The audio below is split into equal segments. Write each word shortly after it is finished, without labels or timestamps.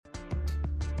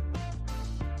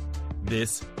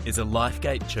This is a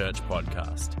Lifegate Church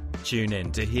podcast. Tune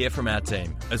in to hear from our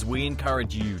team as we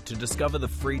encourage you to discover the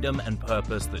freedom and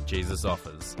purpose that Jesus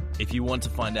offers. If you want to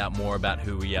find out more about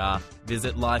who we are,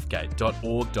 visit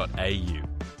lifegate.org.au.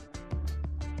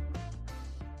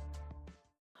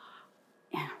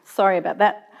 Sorry about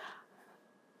that.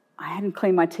 I hadn't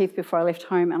cleaned my teeth before I left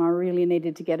home and I really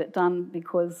needed to get it done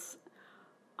because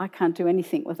I can't do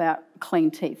anything without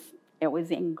clean teeth. It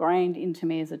was ingrained into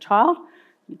me as a child.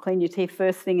 You clean your teeth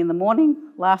first thing in the morning,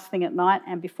 last thing at night,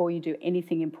 and before you do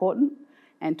anything important.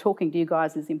 And talking to you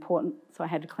guys is important, so I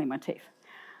had to clean my teeth.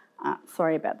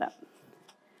 Sorry about that.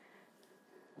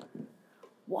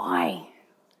 Why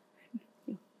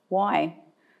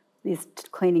is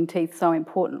cleaning teeth so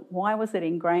important? Why was it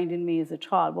ingrained in me as a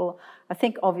child? Well, I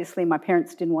think obviously my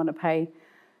parents didn't want to pay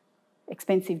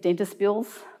expensive dentist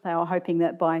bills. They were hoping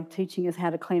that by teaching us how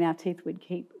to clean our teeth, we'd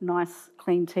keep nice,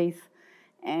 clean teeth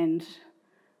and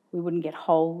we wouldn't get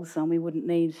holes and we wouldn't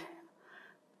need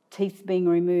teeth being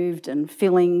removed and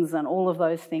fillings and all of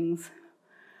those things.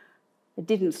 It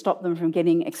didn't stop them from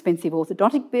getting expensive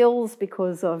orthodontic bills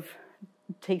because of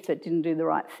teeth that didn't do the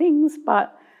right things,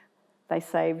 but they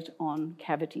saved on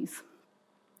cavities.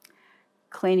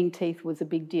 Cleaning teeth was a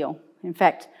big deal. In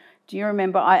fact, do you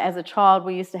remember, as a child,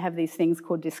 we used to have these things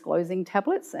called disclosing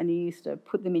tablets, and you used to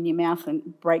put them in your mouth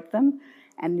and break them,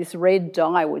 and this red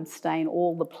dye would stain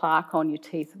all the plaque on your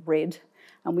teeth red,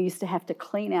 and we used to have to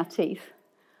clean our teeth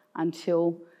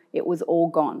until it was all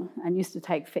gone, and used to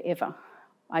take forever.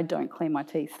 I don't clean my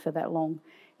teeth for that long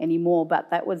anymore, but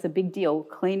that was a big deal.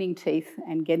 Cleaning teeth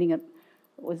and getting it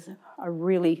was a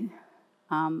really,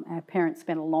 our parents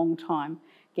spent a long time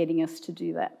getting us to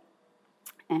do that.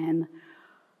 And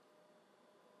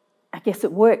I guess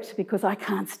it worked because I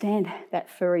can't stand that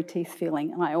furry teeth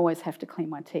feeling and I always have to clean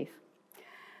my teeth.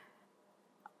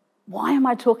 Why am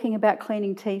I talking about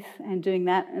cleaning teeth and doing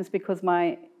that? It's because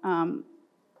my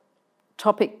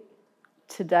topic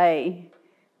today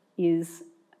is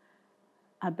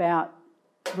about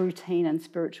routine and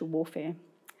spiritual warfare.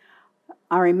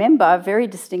 I remember very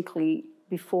distinctly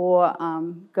before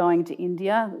going to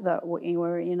India that we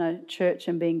were in a church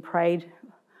and being prayed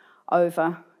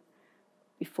over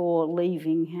before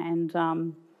leaving,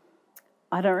 and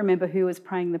I don't remember who was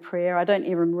praying the prayer. I don't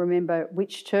even remember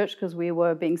which church because we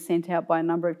were being sent out by a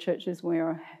number of churches. We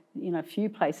were in a few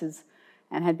places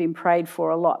and had been prayed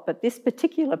for a lot. But this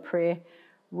particular prayer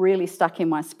really stuck in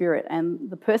my spirit, and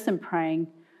the person praying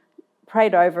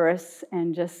prayed over us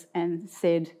and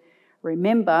said,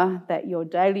 "Remember that your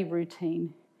daily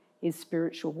routine is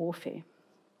spiritual warfare."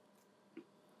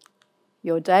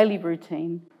 Your daily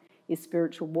routine is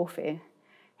spiritual warfare.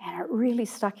 And it really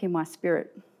stuck in my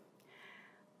spirit.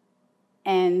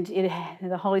 And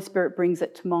the Holy Spirit brings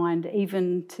it to mind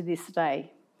even to this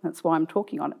day. That's why I'm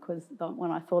talking on it, because when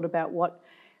I thought about what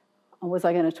was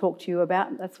I going to talk to you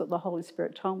about, that's what the Holy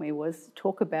Spirit told me, was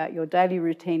talk about your daily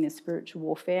routine is spiritual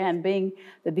warfare. And being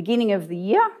the beginning of the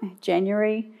year,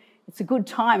 January, it's a good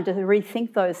time to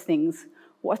rethink those things.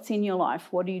 What's in your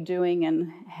life? What are you doing?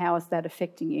 And how is that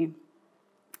affecting you?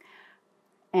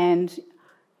 And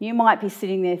you might be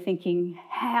sitting there thinking,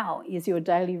 how is your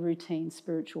daily routine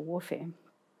spiritual warfare?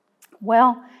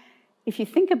 Well, if you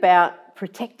think about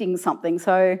protecting something,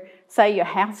 so say your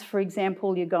house, for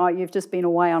example, you've just been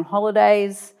away on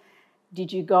holidays.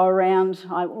 Did you go around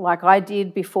like I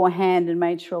did beforehand and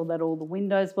made sure that all the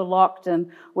windows were locked?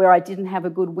 And where I didn't have a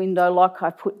good window lock,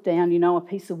 I put down, a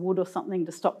piece of wood or something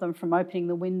to stop them from opening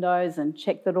the windows and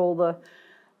check that all the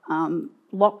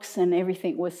locks and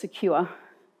everything was secure.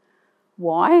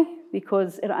 Why?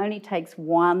 Because it only takes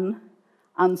one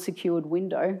unsecured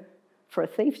window for a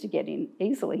thief to get in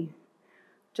easily.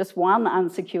 Just one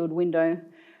unsecured window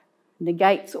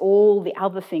negates all the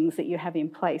other things that you have in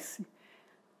place.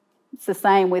 It's the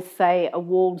same with, say, a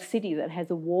walled city that has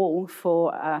a wall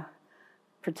for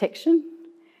protection.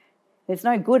 There's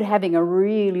no good having a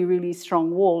really, really strong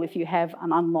wall if you have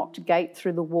an unlocked gate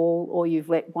through the wall or you've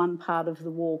let one part of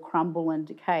the wall crumble and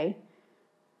decay.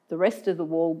 The rest of the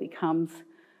wall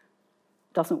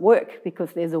doesn't work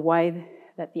because there's a way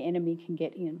that the enemy can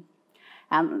get in.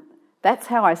 And that's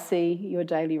how I see your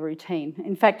daily routine.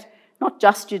 In fact, not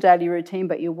just your daily routine,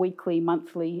 but your weekly,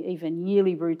 monthly, even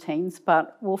yearly routines,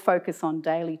 but we'll focus on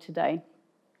daily today.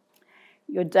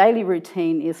 Your daily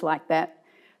routine is like that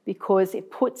because it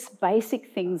puts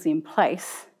basic things in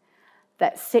place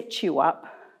that set you up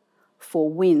for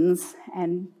wins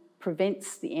and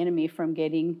prevents the enemy from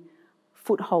getting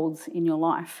footholds in your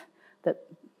life that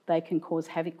they can cause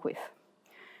havoc with.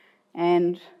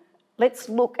 And let's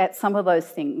look at some of those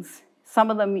things. Some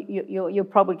of them you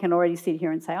probably can already sit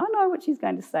here and say, I know what she's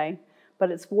going to say. but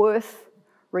it's worth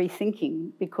rethinking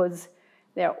because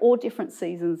there are all different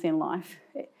seasons in life.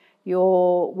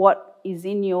 What is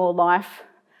in your life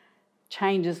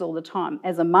changes all the time.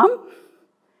 As a mum,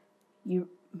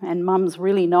 and mums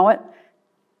really know it,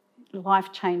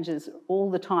 life changes all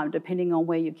the time depending on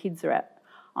where your kids are at.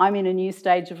 I'm in a new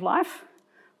stage of life.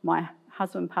 My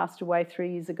husband passed away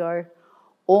 3 years ago.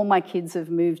 All my kids have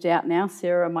moved out now.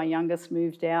 Sarah, my youngest,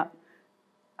 moved out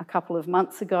a couple of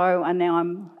months ago, and now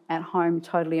I'm at home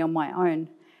totally on my own.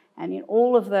 And in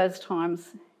all of those times,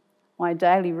 my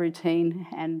daily routine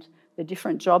and the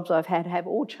different jobs I've had have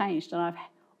all changed, and I've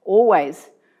always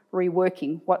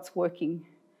reworking what's working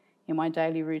in my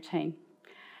daily routine.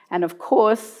 And of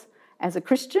course, as a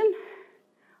Christian,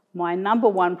 my number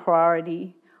one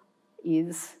priority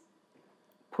is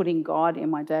putting God in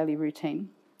my daily routine.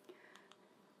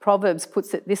 Proverbs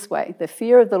puts it this way: the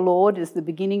fear of the Lord is the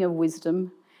beginning of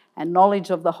wisdom, and knowledge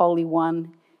of the Holy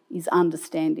One is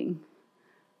understanding.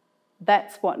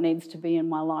 That's what needs to be in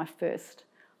my life first.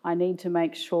 I need to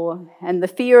make sure, and the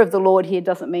fear of the Lord here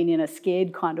doesn't mean in a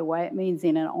scared kind of way, it means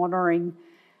in an honouring,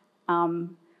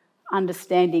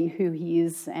 understanding who he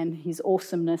is and his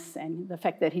awesomeness and the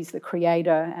fact that he's the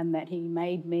creator and that he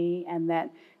made me and that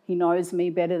he knows me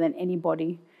better than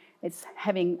anybody. It's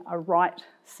having a right,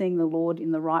 seeing the Lord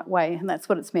in the right way, and that's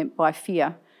what it's meant by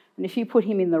fear. And if you put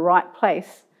him in the right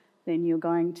place, then you're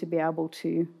going to be able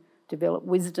to develop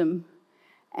wisdom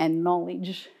and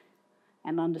knowledge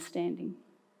and understanding.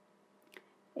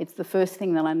 It's the first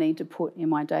thing that I need to put in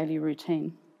my daily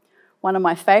routine. One of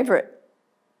my favourite,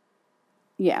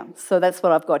 so that's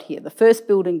what I've got here. The first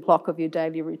building block of your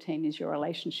daily routine is your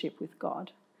relationship with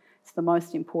God. It's the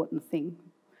most important thing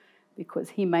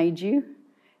because he made you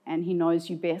and he knows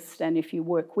you best, and if you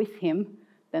work with him,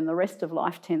 then the rest of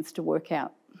life tends to work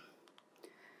out.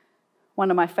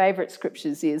 One of my favourite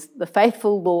scriptures is, the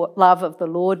faithful love of the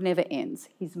Lord never ends.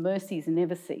 His mercies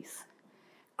never cease.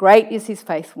 Great is his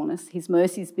faithfulness. His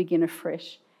mercies begin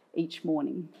afresh each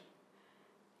morning.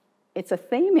 It's a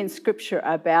theme in Scripture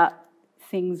about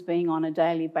things being on a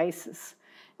daily basis.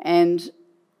 And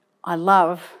I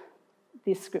love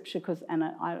this scripture and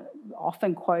I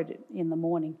often quote it in the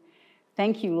morning.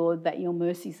 Thank you, Lord, that your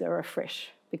mercies are afresh,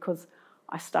 because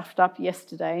I stuffed up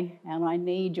yesterday and I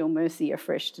need your mercy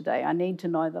afresh today. I need to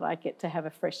know that I get to have a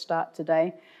fresh start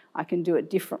today. I can do it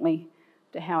differently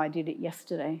to how I did it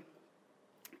yesterday.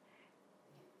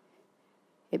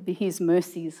 His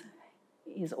mercies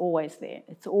is always there.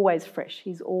 It's always fresh.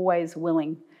 He's always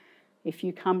willing. If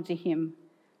you come to him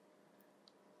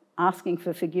asking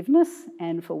for forgiveness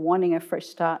and for wanting a fresh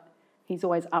start, he's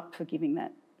always up for giving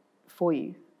that for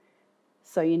you.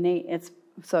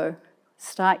 So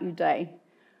start your day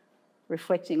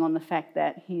reflecting on the fact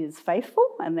that he is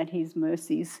faithful and that his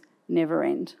mercies never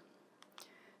end.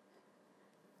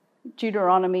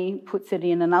 Deuteronomy puts it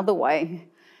in another way.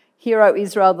 Hear, O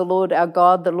Israel, the Lord our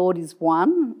God, the Lord is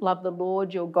one. Love the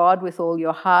Lord your God with all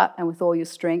your heart and with all your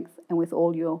strength and with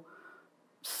all your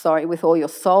soul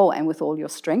and with all your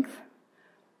strength.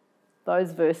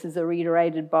 Those verses are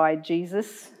reiterated by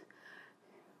Jesus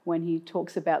when he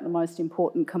talks about the most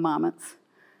important commandments.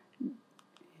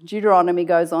 Deuteronomy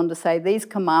goes on to say, these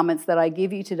commandments that I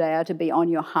give you today are to be on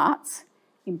your hearts.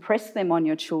 Impress them on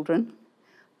your children.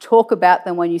 Talk about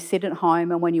them when you sit at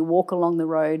home and when you walk along the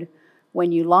road,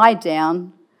 when you lie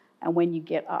down and when you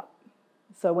get up.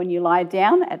 So when you lie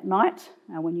down at night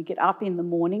and when you get up in the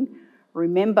morning,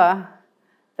 remember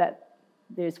that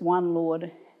there's one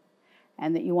Lord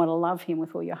and that you want to love him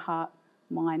with all your heart,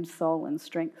 mind, soul and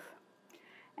strength.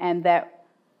 And that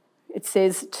it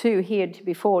says too here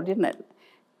before, didn't it?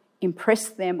 Impress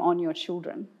them on your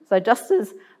children. So just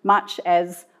as much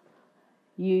as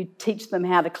you teach them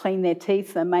how to clean their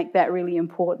teeth and make that really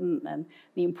important, and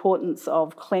the importance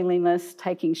of cleanliness,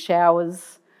 taking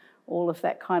showers, all of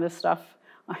that kind of stuff.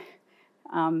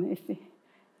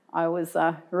 I was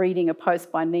reading a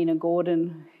post by Nina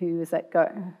Gordon, who is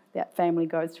that family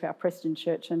goes to our Preston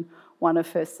church, and one of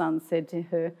her sons said to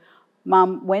her,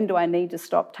 Mum, when do I need to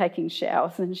stop taking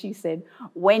showers? And she said,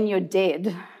 when you're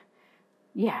dead.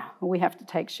 Yeah, we have to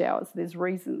take showers. There's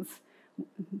reasons,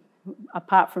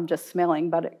 apart from just smelling,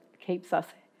 but it keeps us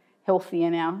healthy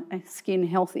and our skin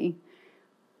healthy.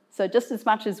 So just as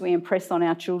much as we impress on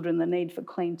our children the need for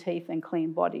clean teeth and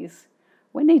clean bodies,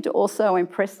 we need to also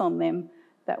impress on them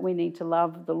that we need to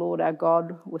love the Lord our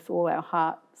God with all our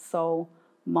heart, soul,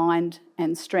 mind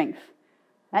and strength.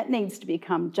 That needs to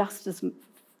become just as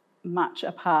much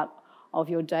a part of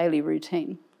your daily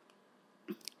routine.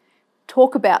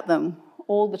 Talk about them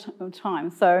all the time.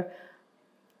 So,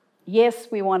 yes,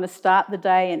 we want to start the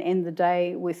day and end the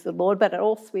day with the Lord, but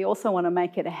we also want to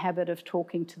make it a habit of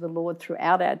talking to the Lord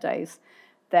throughout our days,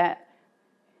 that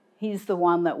He's the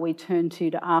one that we turn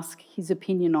to ask His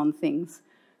opinion on things,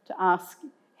 to ask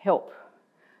help,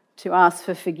 to ask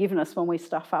for forgiveness when we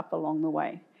stuff up along the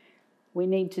way. We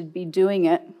need to be doing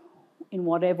it in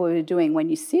whatever we're doing, when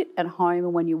you sit at home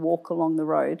and when you walk along the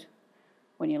road,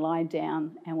 when you lie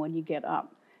down and when you get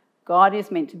up. God is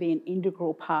meant to be an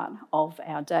integral part of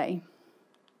our day.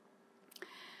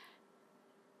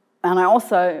 And I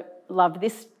also love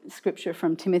this scripture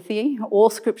from Timothy. All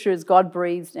scripture is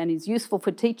God-breathed and is useful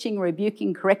for teaching,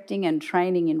 rebuking, correcting and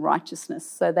training in righteousness,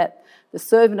 so that the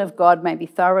servant of God may be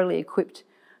thoroughly equipped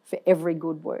for every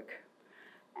good work.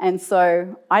 And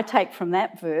so I take from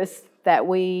that verse that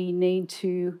we need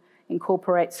to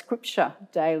incorporate Scripture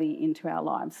daily into our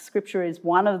lives. Scripture is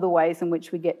one of the ways in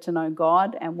which we get to know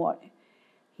God and what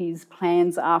His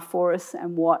plans are for us,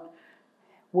 and what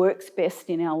works best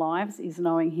in our lives is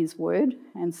knowing His Word.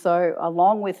 And so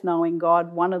along with knowing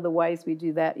God, one of the ways we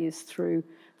do that is through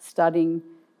studying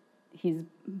His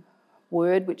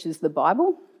Word, which is the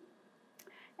Bible.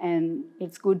 And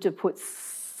it's good to put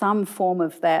some form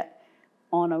of that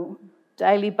on a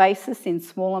daily basis in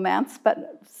small amounts,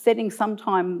 but setting some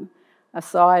time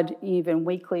aside, even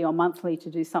weekly or monthly, to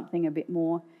do something a bit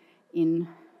more in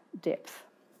depth.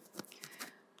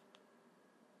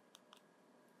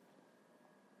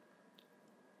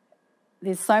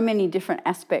 There's so many different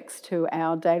aspects to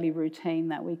our daily routine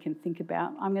that we can think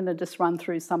about. I'm going to just run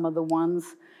through some of the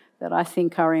ones that I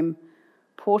think are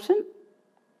important.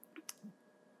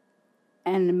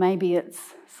 And maybe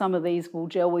some of these will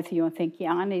gel with you and think,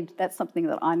 yeah, that's something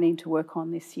that I need to work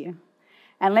on this year.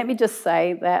 And let me just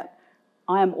say that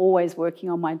I am always working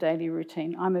on my daily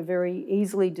routine. I'm a very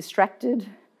easily distracted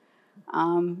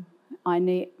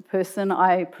person.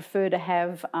 I prefer to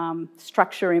have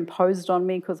structure imposed on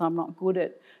me because I'm not good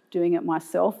at doing it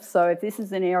myself. So if this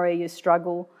is an area you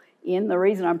struggle in, the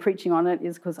reason I'm preaching on it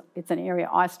is because it's an area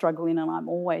I struggle in and I'm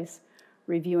always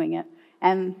reviewing it.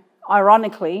 And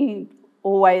ironically,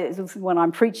 always when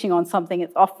I'm preaching on something,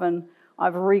 it's often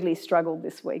I've really struggled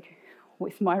this week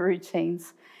with my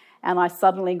routines. And I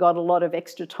suddenly got a lot of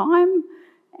extra time,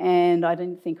 and I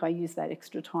didn't think I used that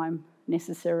extra time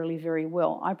necessarily very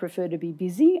well. I prefer to be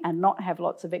busy and not have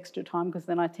lots of extra time, because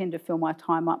then I tend to fill my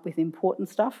time up with important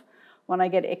stuff. When I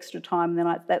get extra time,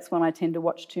 that's when I tend to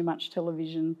watch too much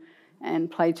television and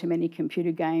play too many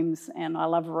computer games. And I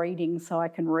love reading, so I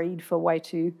can read for way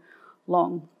too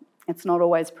long. It's not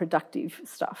always productive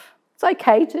stuff. It's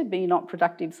okay to be not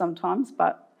productive sometimes,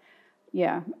 but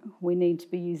yeah, we need to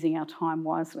be using our time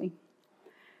wisely.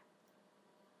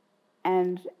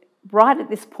 And right at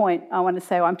this point, I want to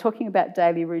say, I'm talking about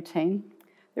daily routine.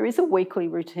 There is a weekly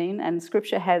routine, and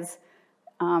Scripture has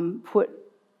put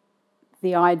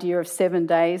the idea of 7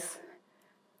 days.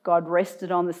 God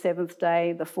rested on the seventh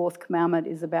day. The fourth commandment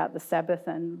is about the Sabbath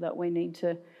and that we need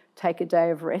to take a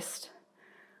day of rest.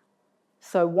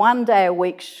 So 1 day a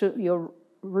week, your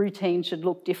routine should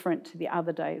look different to the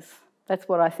other days. That's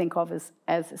what I think of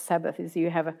as a Sabbath, is you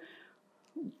have a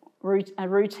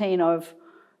routine of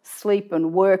sleep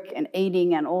and work and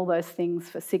eating and all those things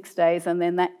for 6 days, and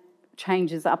then that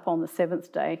changes up on the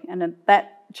seventh day. And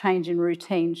that change in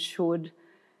routine should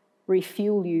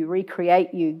refuel you,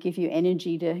 recreate you, give you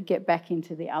energy to get back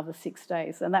into the other 6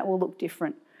 days. And that will look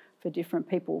different for different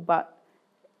people, but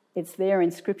it's there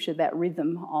in Scripture, that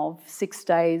rhythm of 6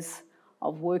 days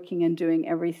of working and doing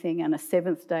everything, and a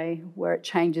seventh day where it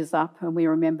changes up and we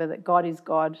remember that God is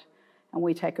God and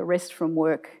we take a rest from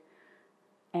work.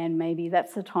 And maybe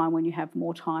that's the time when you have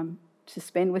more time to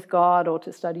spend with God or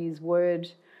to study His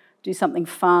Word, do something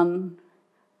fun.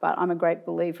 But I'm a great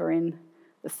believer in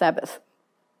the Sabbath.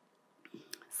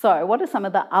 So what are some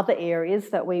of the other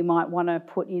areas that we might want to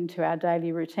put into our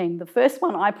daily routine? The first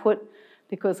one I put,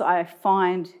 because I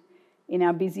find in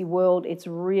our busy world it's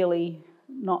really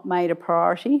not made a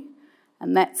priority,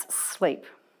 and that's sleep.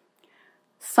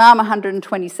 Psalm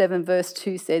 127 verse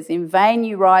 2 says, "In vain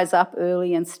you rise up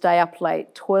early and stay up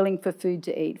late, toiling for food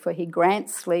to eat, for He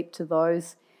grants sleep to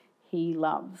those He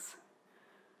loves."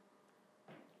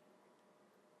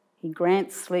 He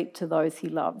grants sleep to those He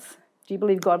loves. Do you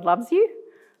believe God loves you?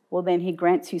 Well, then He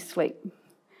grants you sleep.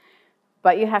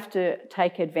 But you have to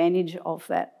take advantage of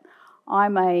that. I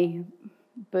may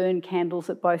burn candles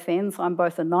at both ends. I'm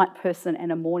both a night person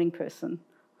and a morning person.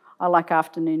 I like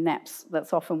afternoon naps.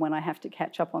 That's often when I have to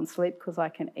catch up on sleep, because I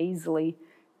can easily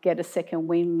get a second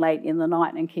wind late in the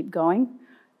night and keep going.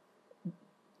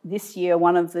 This year,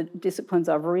 one of the disciplines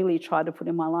I've really tried to put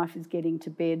in my life is getting to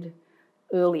bed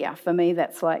earlier. For me,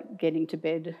 that's like getting to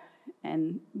bed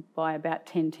and by about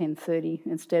 10:30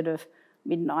 instead of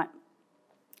midnight.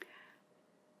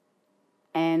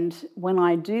 And when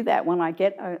I do that, when I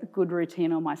get a good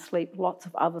routine on my sleep, lots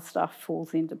of other stuff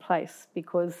falls into place,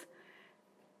 because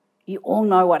you all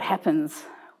know what happens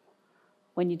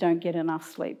when you don't get enough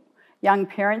sleep. Young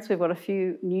parents, we've got a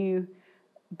few new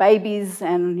babies,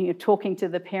 and you're talking to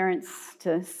the parents,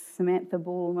 to Samantha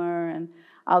Bulmer and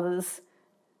others,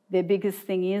 their biggest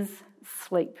thing is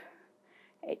sleep.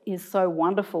 It is so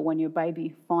wonderful when your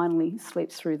baby finally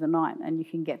sleeps through the night and you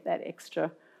can get that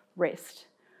extra rest.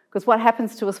 Because what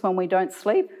happens to us when we don't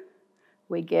sleep?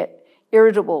 We get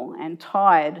irritable and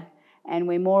tired, and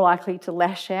we're more likely to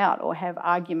lash out or have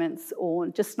arguments or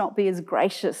just not be as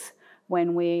gracious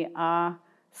when we are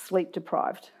sleep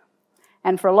deprived.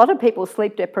 And for a lot of people,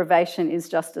 sleep deprivation is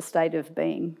just a state of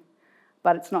being,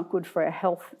 but it's not good for our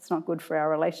health, it's not good for our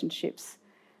relationships.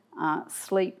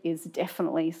 Sleep is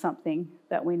definitely something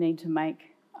that we need to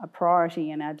make a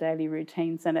priority in our daily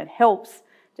routines, and it helps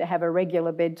to have a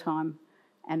regular bedtime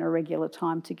and a regular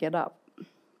time to get up.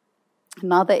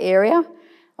 Another area,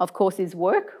 of course, is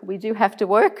work. We do have to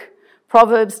work.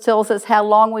 Proverbs tells us, "How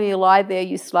long will you lie there,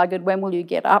 you sluggard? When will you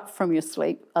get up from your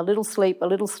sleep? A little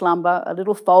slumber, a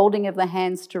little folding of the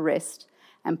hands to rest,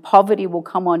 and poverty will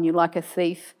come on you like a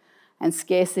thief, and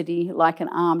scarcity like an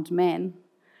armed man."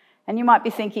 And you might be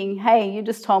thinking, hey, you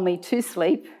just told me to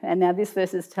sleep, and now this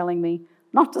verse is telling me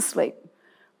not to sleep.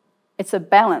 It's a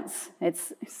balance.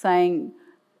 It's saying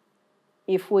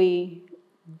if we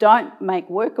don't make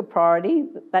work a priority,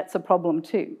 that's a problem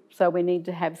too. So we need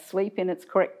to have sleep in its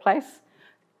correct place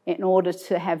in order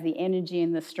to have the energy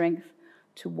and the strength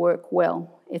to work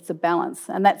well. It's a balance.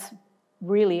 And that's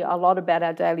really a lot about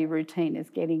our daily routine, is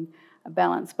getting a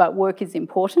balance. But work is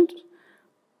important.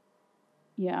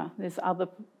 Yeah, there's other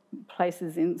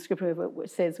places in Scripture where it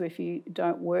says if you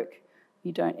don't work,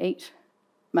 you don't eat.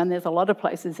 And there's a lot of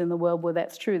places in the world where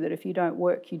that's true, that if you don't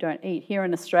work, you don't eat. Here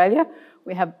in Australia,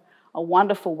 we have a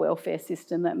wonderful welfare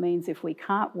system that means if we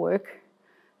can't work,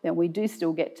 then we do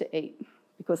still get to eat,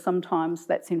 because sometimes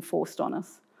that's enforced on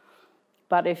us.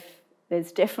 But if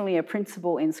there's definitely a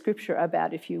principle in Scripture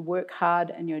about if you work hard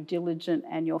and you're diligent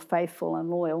and you're faithful and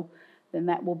loyal, then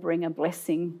that will bring a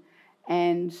blessing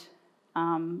and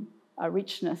a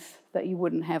richness that you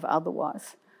wouldn't have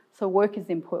otherwise. So work is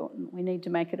important. We need to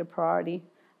make it a priority.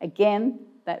 Again,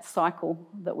 that cycle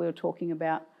that we were talking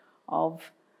about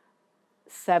of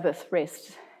Sabbath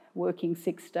rest, working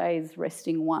 6 days,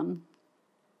 resting 1.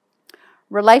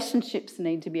 Relationships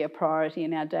need to be a priority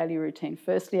in our daily routine.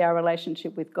 Firstly, our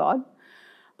relationship with God,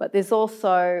 but there's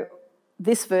also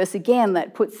this verse again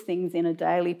that puts things in a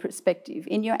daily perspective.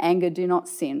 In your anger, do not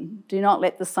sin. Do not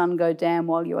let the sun go down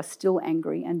while you are still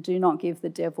angry, and do not give the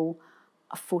devil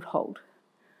a foothold.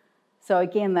 So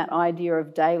again, that idea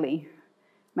of daily.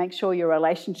 Make sure your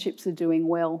relationships are doing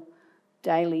well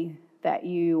daily, that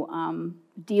you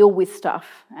deal with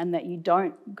stuff and that you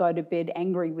don't go to bed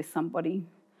angry with somebody,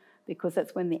 because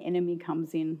that's when the enemy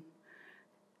comes in.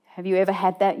 Have you ever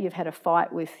had that? You've had a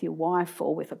fight with your wife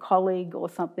or with a colleague or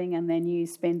something, and then you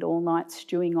spend all night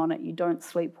stewing on it, you don't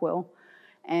sleep well,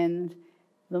 and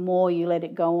the more you let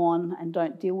it go on and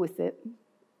don't deal with it,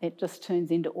 it just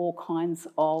turns into all kinds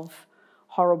of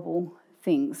horrible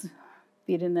things.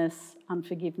 Bitterness,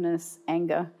 unforgiveness,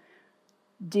 anger.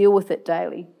 Deal with it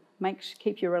daily.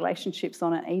 Keep your relationships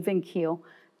on an even keel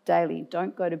daily.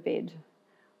 Don't go to bed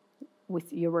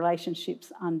with your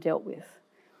relationships undealt with.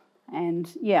 And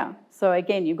yeah, so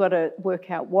again, you've got to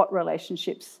work out what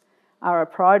relationships are a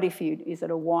priority for you. Is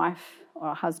it a wife or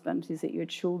a husband? Is it your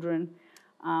children?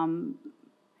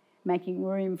 Making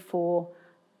room for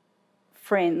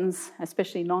friends,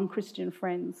 especially non-Christian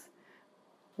friends.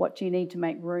 What do you need to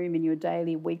make room in your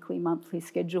daily, weekly, monthly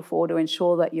schedule for to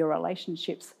ensure that your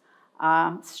relationships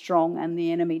are strong and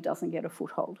the enemy doesn't get a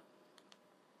foothold?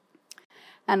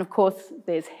 And of course,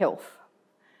 there's health.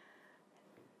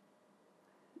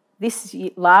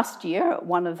 Last year,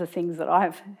 one of the things that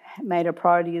I've made a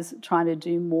priority is trying to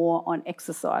do more on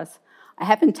exercise. I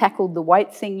haven't tackled the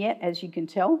weight thing yet, as you can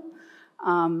tell.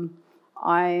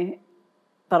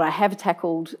 But I have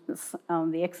tackled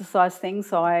the exercise thing,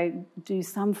 so I do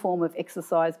some form of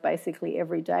exercise basically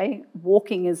every day.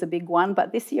 Walking is a big one,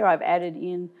 but this year I've added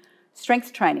in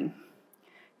strength training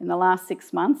in the last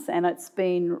 6 months, and it's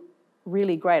been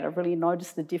really great. I've really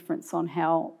noticed the difference on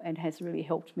how it has really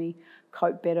helped me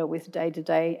cope better with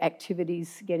day-to-day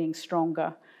activities, getting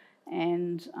stronger.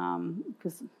 And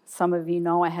because some of you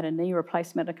know I had a knee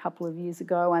replacement a couple of years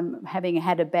ago, and having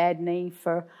had a bad knee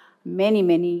for many,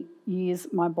 many years,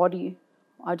 my body,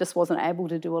 I just wasn't able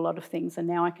to do a lot of things, and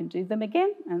now I can do them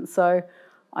again. And so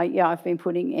I've been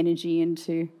putting energy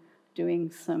into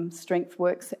doing some strength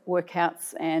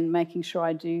workouts and making sure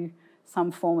I do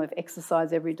some form of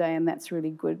exercise every day, and that's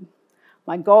really good.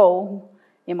 My goal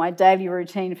in my daily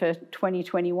routine for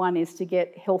 2021 is to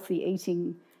get healthy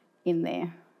eating in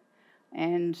there.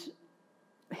 And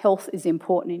health is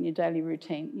important in your daily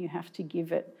routine. You have to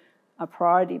give it a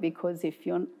priority, because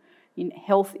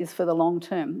health is for the long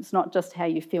term. It's not just how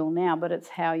you feel now, but it's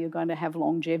how you're going to have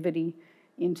longevity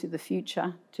into the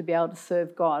future to be able to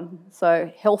serve God.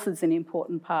 So health is an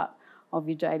important part of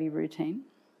your daily routine.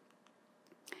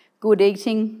 Good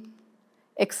eating,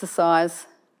 exercise,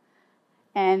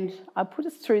 and I put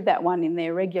us through that one in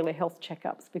there, regular health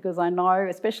checkups, because I know,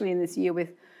 especially in this year with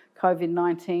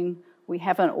COVID-19, we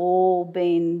haven't all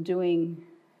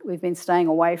we've been staying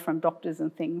away from doctors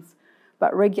and things,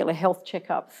 but regular health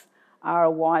checkups are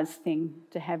a wise thing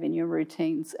to have in your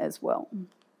routines as well.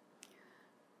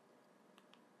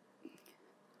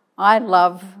 I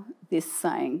love this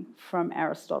saying from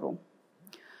Aristotle.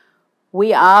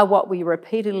 We are what we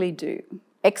repeatedly do.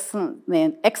 Excellence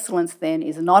then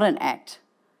is not an act,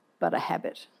 but a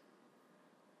habit.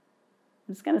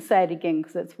 I'm just going to say it again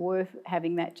because it's worth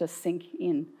having that just sink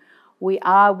in. We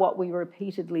are what we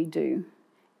repeatedly do.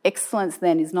 Excellence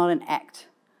then is not an act,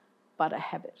 but a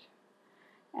habit.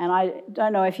 And I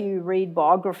don't know if you read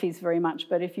biographies very much,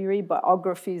 but if you read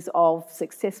biographies of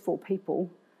successful people,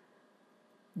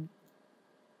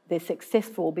 they're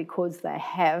successful because they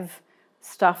have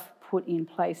stuff put in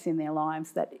place in their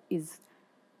lives that is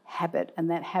habit, and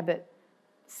that habit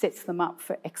sets them up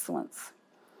for excellence.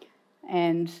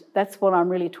 And that's what I'm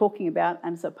really talking about,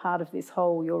 and as a part of this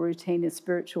whole your routine is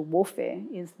spiritual warfare,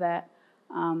 is that,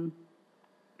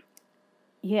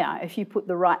 if you put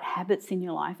the right habits in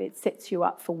your life, it sets you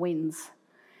up for wins.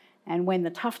 And when the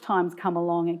tough times come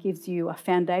along, it gives you a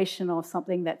foundation of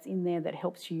something that's in there that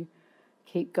helps you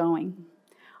keep going.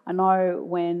 I know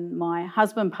when my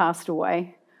husband passed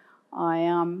away,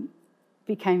 I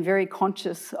became very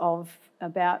conscious of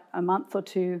about a month or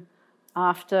two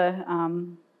after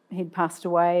he'd passed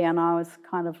away, and I was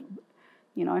kind of,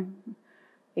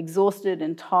 exhausted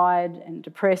and tired and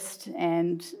depressed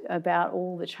and about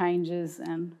all the changes.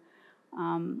 And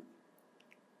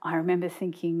I remember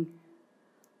thinking,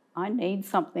 I need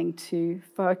something to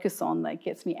focus on that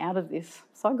gets me out of this.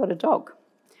 So I got a dog.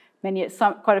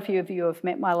 Quite a few of you have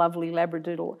met my lovely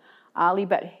Labradoodle, Ali,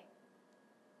 but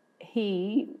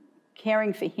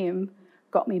caring for him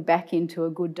got me back into a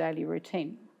good daily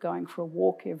routine, going for a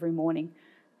walk every morning,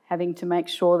 having to make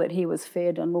sure that he was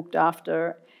fed and looked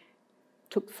after,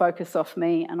 took focus off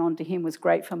me and onto him, was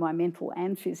great for my mental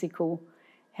and physical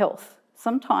health.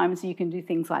 Sometimes you can do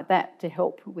things like that to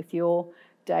help with your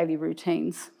daily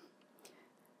routines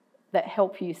that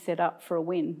help you set up for a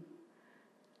win.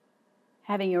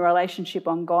 Having your relationship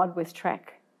on God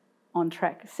on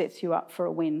track sets you up for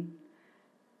a win.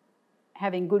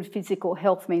 Having good physical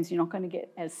health means you're not going to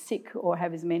get as sick or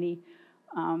have as many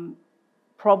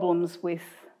problems with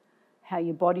how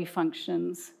your body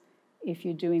functions if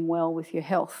you're doing well with your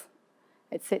health.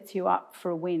 It sets you up for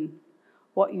a win.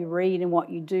 What you read and what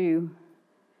you do,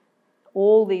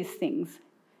 all these things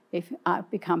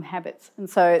become habits. And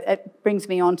so it brings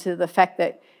me on to the fact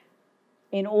that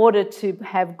in order to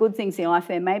have good things in life,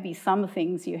 there may be some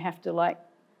things you have to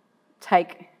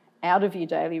take out of your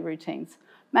daily routines.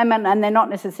 And they're not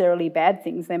necessarily bad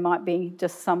things. There might be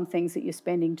just some things that you're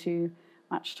spending too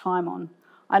much time on.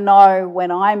 I know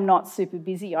when I'm not super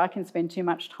busy, I can spend too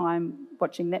much time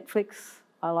watching Netflix.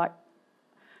 I like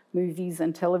movies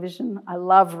and television. I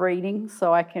love reading,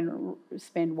 so I can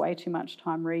spend way too much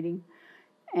time reading.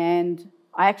 And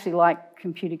I actually like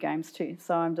computer games too.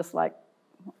 So I'm just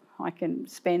I can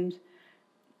spend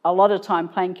a lot of time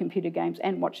playing computer games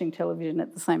and watching television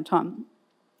at the same time.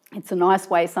 It's a nice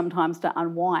way sometimes to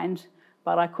unwind,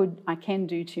 but I can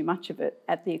do too much of it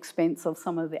at the expense of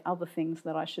some of the other things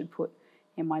that I should put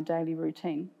in my daily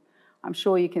routine. I'm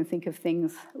sure you can think of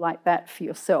things like that for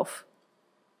yourself.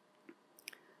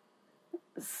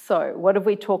 So what have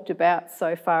we talked about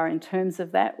so far in terms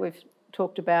of that? We've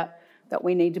talked about that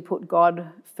we need to put God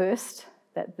first,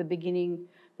 that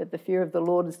the fear of the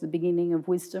Lord is the beginning of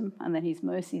wisdom, and that his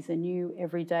mercies are new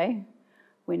every day.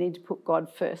 We need to put God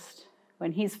first.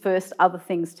 When he's first, other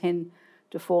things tend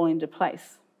to fall into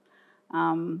place.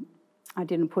 I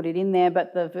didn't put it in there,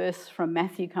 but the verse from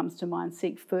Matthew comes to mind: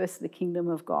 seek first the kingdom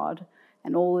of God,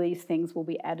 and all these things will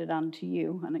be added unto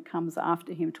you. And it comes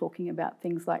after him talking about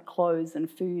things like clothes and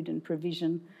food and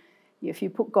provision. If you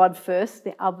put God first,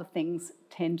 the other things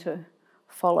tend to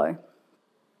follow.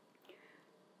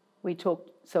 We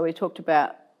talked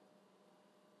about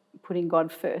putting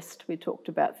God first. We talked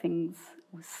about things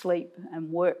sleep and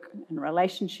work and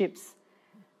relationships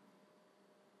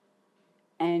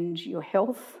and your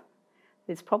health.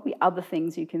 There's probably other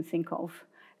things you can think of.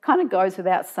 Kind of goes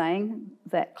without saying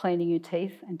that cleaning your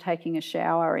teeth and taking a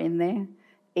shower are in there,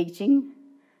 eating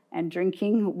and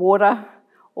drinking water,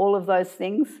 all of those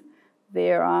things,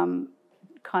 they're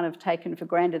kind of taken for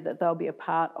granted that they'll be a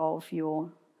part of your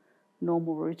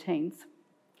normal routines.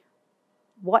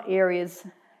 What areas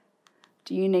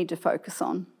do you need to focus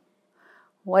on?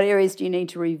 What areas do you need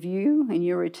to review in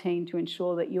your routine to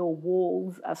ensure that your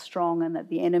walls are strong and that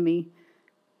the enemy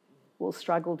will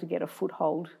struggle to get a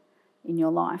foothold in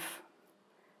your life?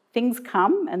 Things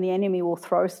come and the enemy will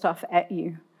throw stuff at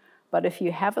you. But if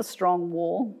you have a strong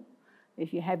wall,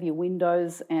 if you have your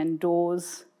windows and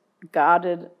doors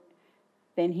guarded,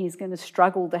 then he's going to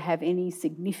struggle to have any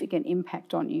significant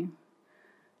impact on you.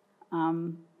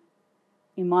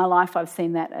 In my life, I've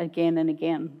seen that again and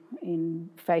again in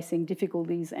facing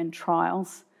difficulties and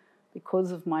trials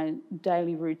because of my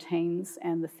daily routines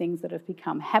and the things that have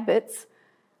become habits.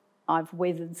 I've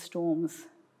weathered storms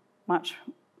I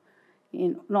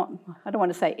don't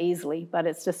want to say easily, but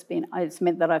it's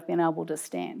meant that I've been able to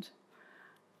stand.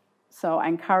 So I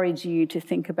encourage you to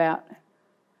think about,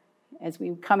 as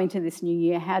we come into this new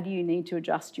year, how do you need to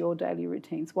adjust your daily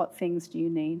routines? What things do you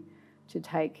need to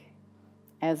take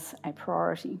as a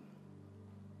priority?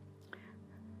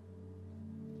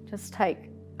 Just take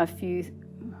a few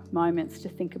moments to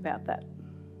think about that.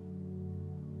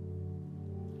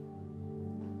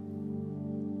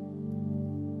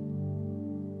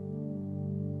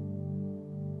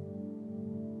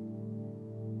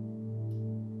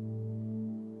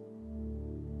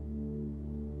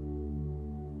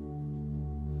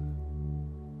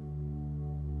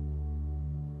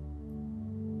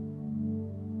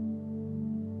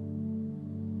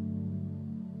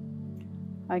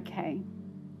 Okay.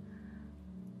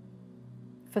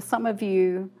 For some of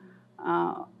you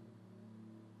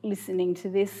listening to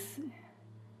this,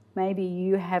 maybe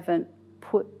you haven't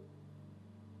put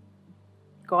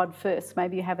God first.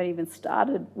 Maybe you haven't even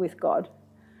started with God,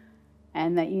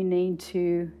 and that you need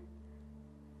to,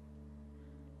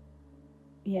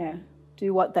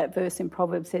 do what that verse in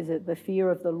Proverbs says, that the fear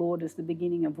of the Lord is the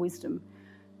beginning of wisdom.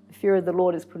 The fear of the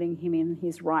Lord is putting him in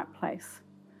his right place.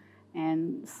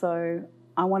 And so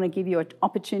I want to give you an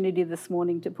opportunity this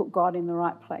morning to put God in the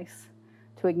right place,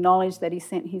 to acknowledge that he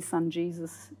sent his son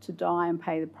Jesus to die and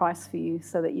pay the price for you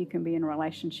so that you can be in a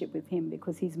relationship with him,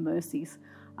 because his mercies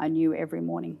are new every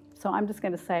morning. So I'm just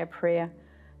going to say a prayer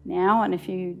now, and if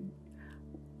you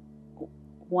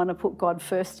want to put God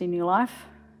first in your life,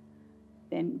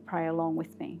 then pray along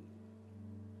with me.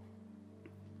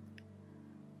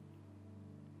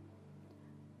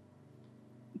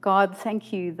 God,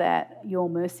 thank you that your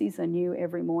mercies are new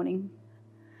every morning.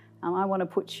 I want to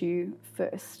put you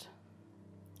first.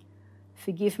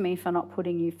 Forgive me for not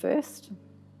putting you first.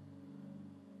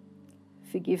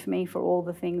 Forgive me for all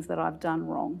the things that I've done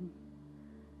wrong.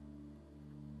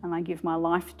 And I give my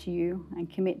life to you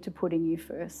and commit to putting you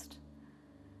first.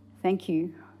 Thank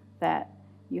you that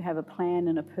you have a plan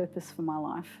and a purpose for my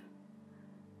life.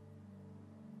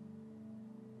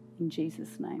 In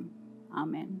Jesus' name,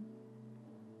 amen.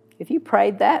 If you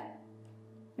prayed that,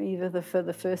 either for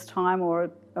the first time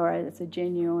or it's a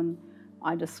genuine,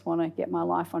 I just want to get my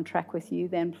life on track with you,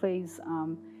 then please,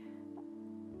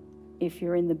 if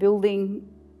you're in the building,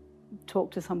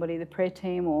 talk to somebody, the prayer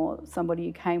team, or somebody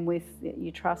you came with that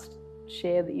you trust,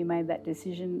 share that you made that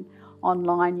decision.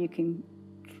 Online, you can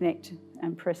connect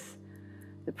and press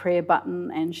the prayer button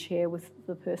and share with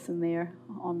the person there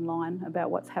online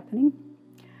about what's happening.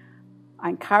 I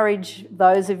encourage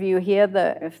those of you here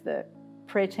that if the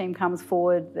prayer team comes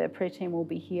forward, the prayer team will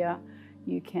be here.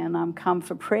 You can come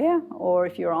for prayer, or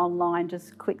if you're online,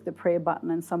 just click the prayer button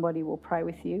and somebody will pray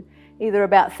with you, either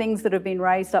about things that have been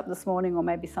raised up this morning or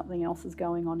maybe something else is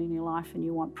going on in your life and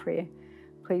you want prayer.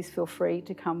 Please feel free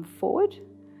to come forward,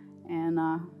 and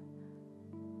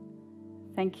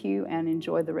thank you and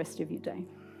enjoy the rest of your day.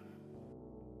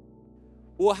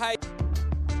 Well, hey.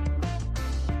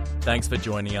 Thanks for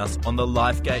joining us on the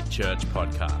Lifegate Church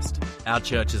podcast. Our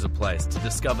church is a place to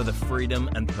discover the freedom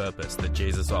and purpose that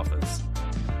Jesus offers.